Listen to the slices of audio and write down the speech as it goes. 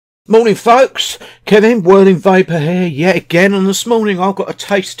Morning folks, Kevin, Whirling Vaper here yet again, and this morning I've got a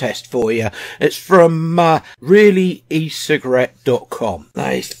taste test for you. It's from reallyecigarette.com.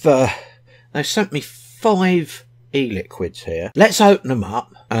 They've sent me 5 e-liquids here. Let's open them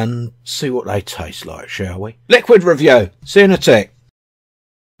up and see what they taste like, shall we? Liquid review, see you in a tick.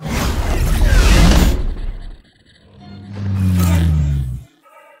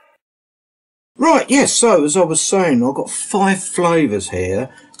 Right, yes, so as I was saying, I've got 5 flavours here,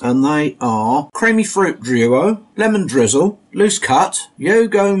 and they are Creamy Fruit Duo, Lemon Drizzle, Loose Cut,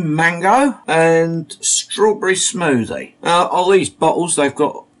 Yogo Mango, and Strawberry Smoothie. All these bottles, they're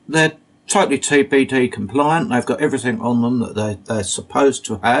totally TPD compliant. They've got everything on them that they're supposed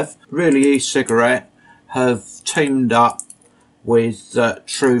to have. Really, E-Cigarette have teamed up with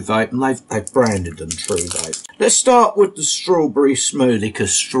Truevape, and they've branded them Truevape. Let's start with the strawberry smoothie,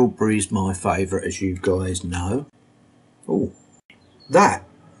 because strawberry's my favourite, as you guys know. Oh, that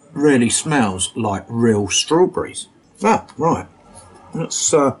really smells like real strawberries. Ah, right.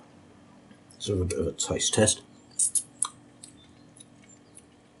 Let's have a bit of a taste test.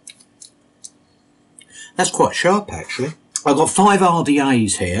 That's quite sharp, actually. I've got 5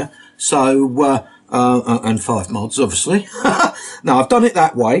 RDAs here, so and 5 mods, obviously. Now, I've done it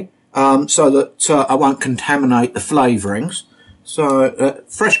that way so that I won't contaminate the flavourings. So,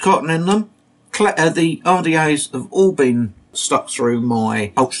 fresh cotton in them. The RDAs have all been stuck through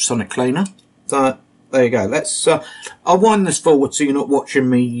my ultrasonic cleaner. So, there you go. Let's. I'll wind this forward so you're not watching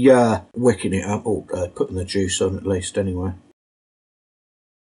me wicking it up, or putting the juice on at least, anyway.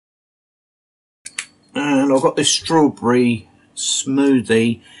 And I've got this strawberry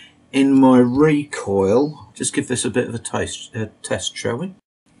smoothie in my recoil. Just give this a bit of a test, shall we?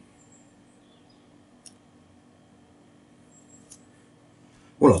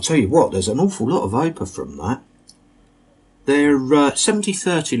 Well, I'll tell you what, there's an awful lot of vapour from that. They're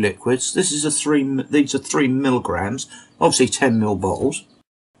 70-30 liquids. These are 3 milligrams, obviously 10ml bottles.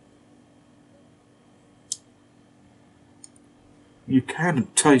 You can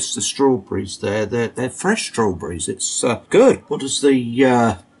taste the strawberries there. They're fresh strawberries. It's good. What does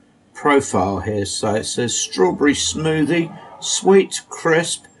the profile here say? It says strawberry smoothie, sweet,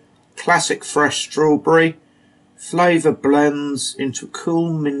 crisp, classic fresh strawberry, flavour blends into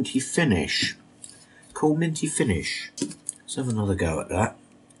cool minty finish. Cool minty finish. Let's have another go at that,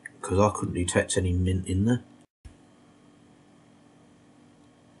 because I couldn't detect any mint in there.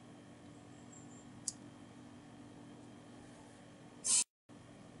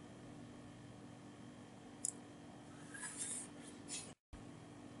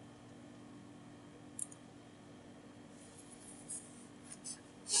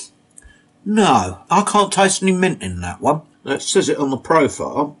 No, I can't taste any mint in that one. It says it on the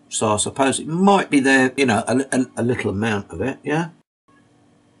profile, so I suppose it might be there, you know, a little amount of it, yeah?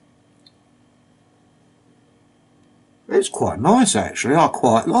 It's quite nice, actually. I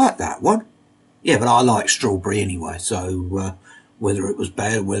quite like that one. Yeah, but I like strawberry anyway, so whether it was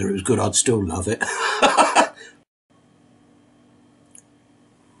bad, whether it was good, I'd still love it.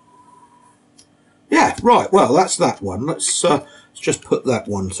 Yeah, right, well, that's that one. Let's just put that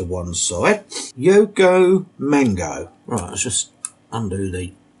one to one side. Yogo Mango. Right, let's just undo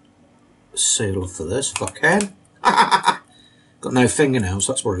the seal for this if I can. Got no fingernails,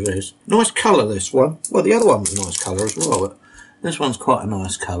 that's what it is. Nice colour, this one. Well, the other one was a nice colour as well, but this one's quite a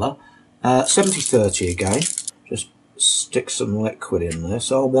nice colour. 70-30 again. Just stick some liquid in there.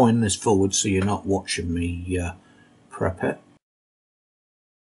 So I'll wind this forward so you're not watching me prep it.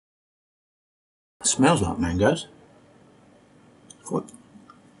 It smells like mangoes. It's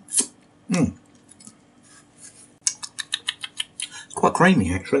quite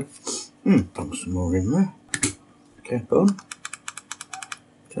creamy, actually. Put some more in there. Cap on.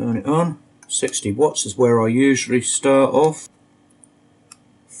 Turn it on. 60 watts is where I usually start off.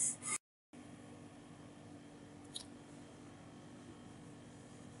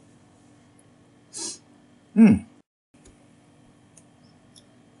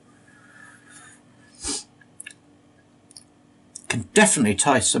 Can definitely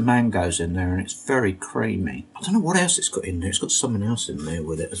taste some mangoes in there, and it's very creamy. I don't know what else it's got in there. It's got something else in there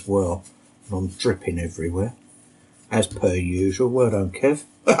with it as well. And I'm dripping everywhere, as per usual. Well done, Kev.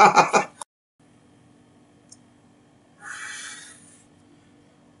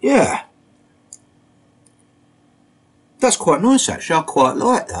 Yeah, that's quite nice, actually. I quite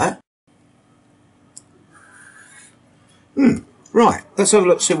like that. Right, let's have a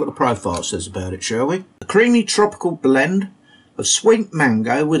look, see what the profile says about it, shall we? A creamy tropical blend of sweet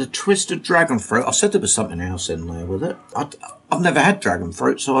mango with a twist of dragon fruit. I said there was something else in there with it. I've never had dragon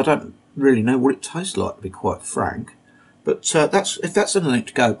fruit, so I don't really know what it tastes like, to be quite frank. But if that's anything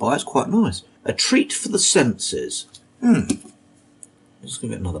to go by, it's quite nice. A treat for the senses. Let's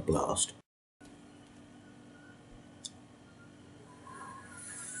give it another blast.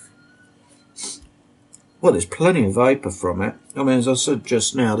 Well, there's plenty of vapour from it. I mean, as I said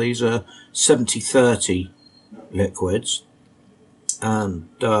just now, these are 70-30 liquids and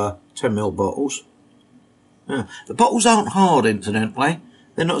 10ml bottles. Yeah. The bottles aren't hard, incidentally.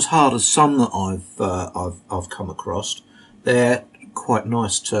 They're not as hard as some that I've come across. They're quite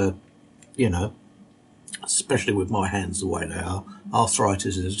nice to, you know, especially with my hands the way they are.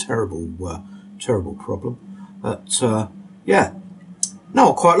 Arthritis is a terrible problem. But yeah,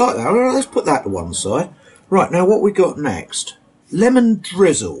 no, I quite like that. Let's put that to one side. Right, now what we got next? Lemon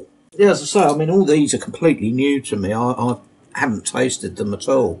Drizzle. Yeah, as I say, I mean, all these are completely new to me. I haven't tasted them at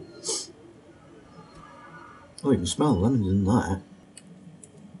all. Oh, you can smell the lemons in that.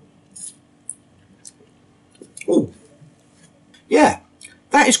 Oh, yeah,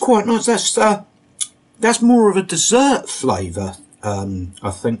 that is quite nice. That's more of a dessert flavour.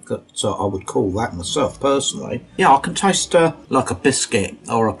 I think that I would call that myself personally. Yeah, I can taste like a biscuit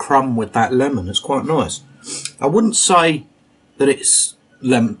or a crumb with that lemon. It's quite nice. I wouldn't say that it's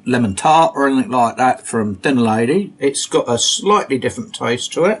lemon tart or anything like that from Dinner Lady. It's got a slightly different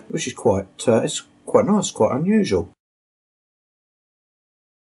taste to it, which is it's quite nice, quite unusual.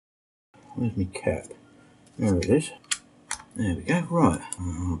 Where's my cap? There it is. There we go. Right,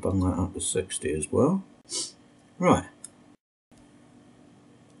 I'll bung that up to 60 as well. Right.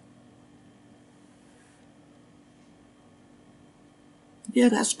 Yeah,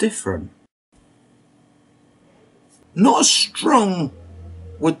 that's different. Not as strong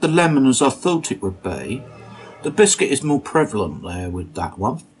with the lemon as I thought it would be. The biscuit is more prevalent there with that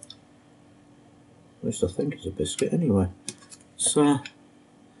one. At least I think it's a biscuit anyway. So,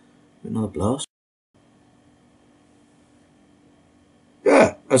 another blast.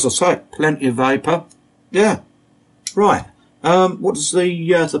 Yeah, as I say, plenty of vapour. Yeah. Right. What does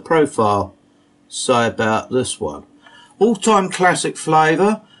the profile say about this one? All-time classic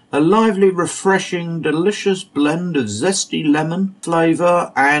flavour, a lively, refreshing, delicious blend of zesty lemon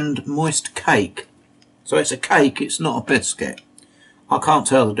flavour and moist cake. So it's a cake, it's not a biscuit. I can't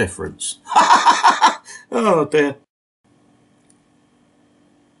tell the difference. Oh dear.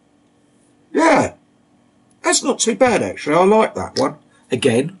 Yeah, that's not too bad actually, I like that one.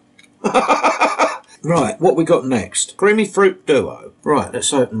 Again. Right, what we got next? Creamy Fruit Duo. Right,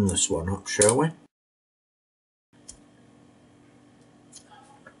 let's open this one up, shall we?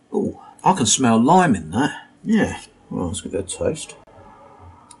 Oh, I can smell lime in that. Yeah, well, let's give it a taste.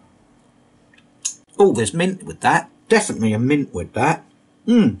 Oh, there's mint with that. Definitely a mint with that.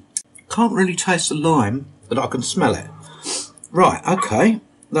 Can't really taste the lime, but I can smell it. Right, okay.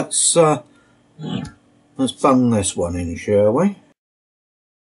 Let's bung this one in, shall we?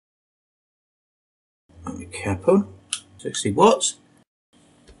 Let me cap on. 60 watts.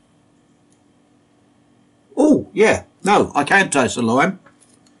 Oh, yeah. No, I can taste the lime.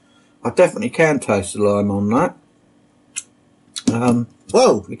 I definitely can taste the lime on that.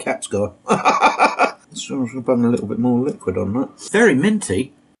 Whoa, the cap's gone. So I'm going to bung a little bit more liquid on that. Very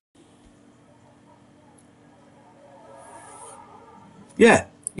minty. Yeah.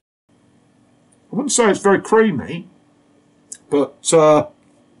 I wouldn't say it's very creamy, but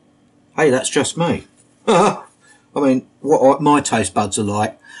hey, that's just me. I mean, what my taste buds are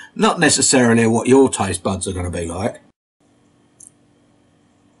like, not necessarily what your taste buds are going to be like.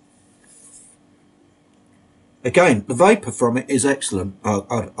 Again, the vapour from it is excellent.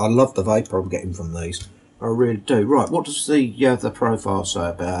 I love the vapour I'm getting from these. I really do. Right, what does the profile say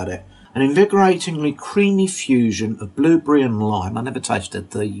about it? An invigoratingly creamy fusion of blueberry and lime. I never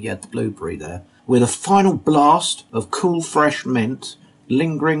tasted the blueberry there. With a final blast of cool, fresh mint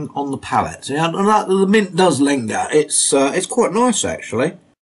lingering on the palate. Yeah, the mint does linger. It's quite nice, actually.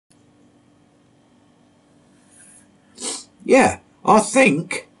 Yeah, I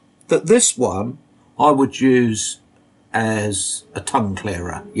think that this one I would use as a tongue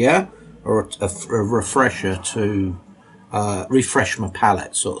clearer, yeah? Or a refresher to refresh my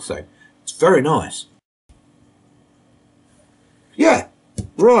palate sort of thing. It's very nice. Yeah,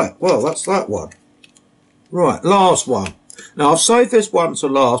 right, well, that's that one. Right, last one. Now, I've saved this one to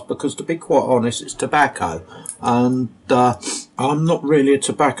last because, to be quite honest, it's tobacco. And I'm not really a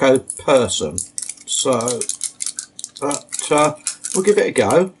tobacco person. So, but we'll give it a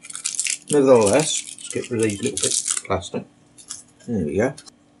go. Nevertheless, let's get rid of these little bits of plastic. There we go.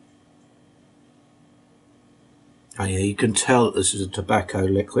 Oh yeah, you can tell that this is a tobacco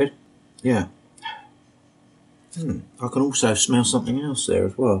liquid. Yeah. I can also smell something else there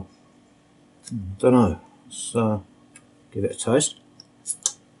as well. Don't know. It's give it a taste.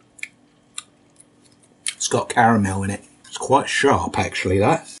 It's got caramel in it. It's quite sharp, actually,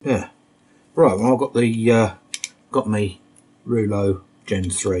 that. Yeah. Right, well, I've got the got me Rouleau Gen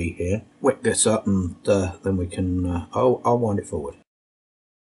 3 here. Wick this up and then we can, I'll wind it forward.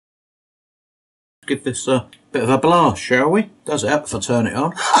 Give this a bit of a blast, shall we? Does it help if I turn it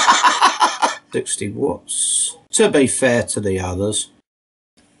on? 60 watts. To be fair to the others.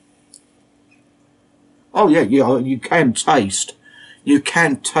 Oh yeah, you can taste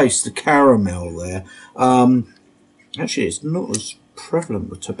the caramel there. Actually, it's not as prevalent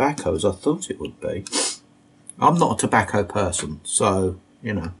with tobacco as I thought it would be. I'm not a tobacco person, so,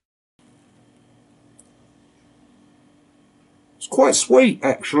 you know. It's quite sweet,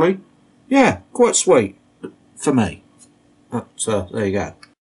 actually. Yeah, quite sweet for me. But, there you go.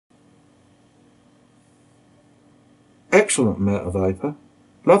 Excellent amount of vapour.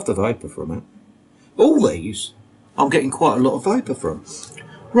 Love the vapour from it. All these, I'm getting quite a lot of vapour from.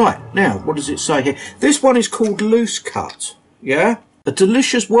 Right, now, what does it say here? This one is called Loose Cut, yeah? A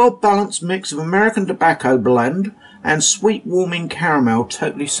delicious, well-balanced mix of American tobacco blend and sweet, warming caramel,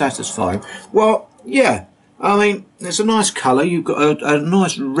 totally satisfying. Well, yeah, I mean, it's a nice colour. You've got a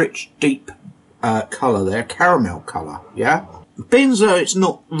nice, rich, deep colour there, caramel colour, yeah? Being though it's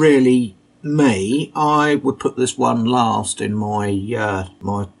not really me, I would put this one last in my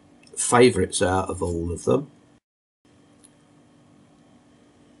my favourites out of all of them.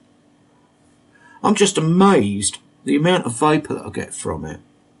 I'm just amazed the amount of vapour that I get from it.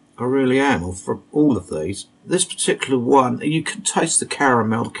 I really am, or from all of these. This particular one, you can taste the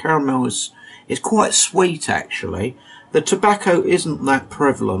caramel. The caramel is quite sweet, actually. The tobacco isn't that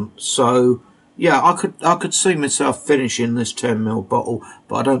prevalent, so yeah, I could see myself finishing this 10ml bottle,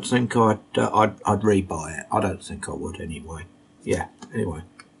 but I don't think I'd rebuy it. I don't think I would anyway. Yeah, anyway.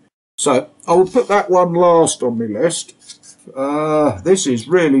 So I will put that one last on my list. This is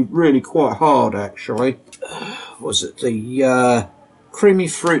really quite hard, actually. Was it the Creamy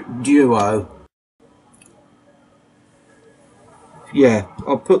Fruit Duo? Yeah,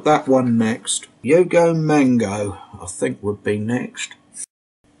 I'll put that one next. Yogo Mango, I think, would be next.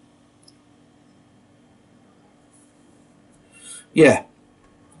 Yeah,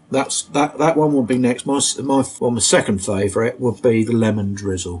 that one will be next. My second favourite would be the Lemon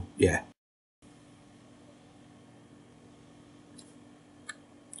Drizzle. Yeah.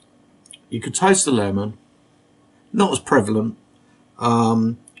 You can taste the lemon, not as prevalent,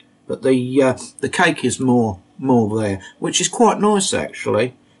 but the cake is more there, which is quite nice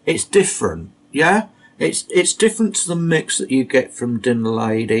actually. It's different, yeah. It's different to the mix that you get from Dinner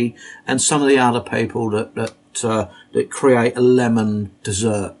Lady and some of the other people that create a lemon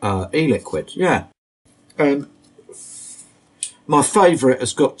dessert e-liquid, yeah. And my favourite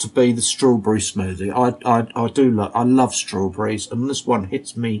has got to be the strawberry smoothie. I love strawberries, and this one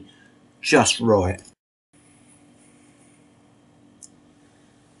hits me just right.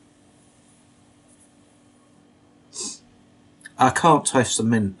 I can't taste the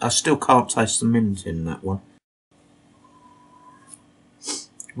mint. I still can't taste the mint in that one,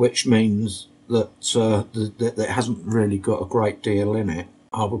 which means that that it hasn't really got a great deal in it.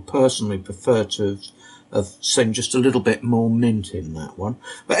 I would personally prefer to have seen just a little bit more mint in that one.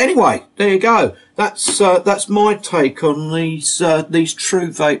 But anyway, there you go. That's my take on these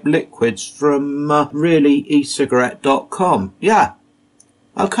Truevape liquids from reallyecigarette.com. Yeah.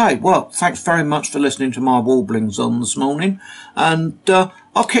 Okay, well, thanks very much for listening to my warblings on this morning, and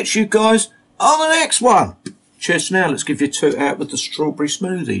I'll catch you guys on the next one. Cheers now. Let's give you a toot out with the strawberry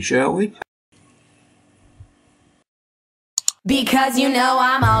smoothie, shall we? Because you know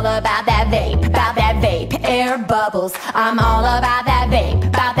I'm all about that vape, air bubbles. I'm all about that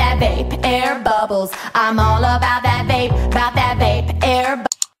vape, air bubbles. I'm all about that vape,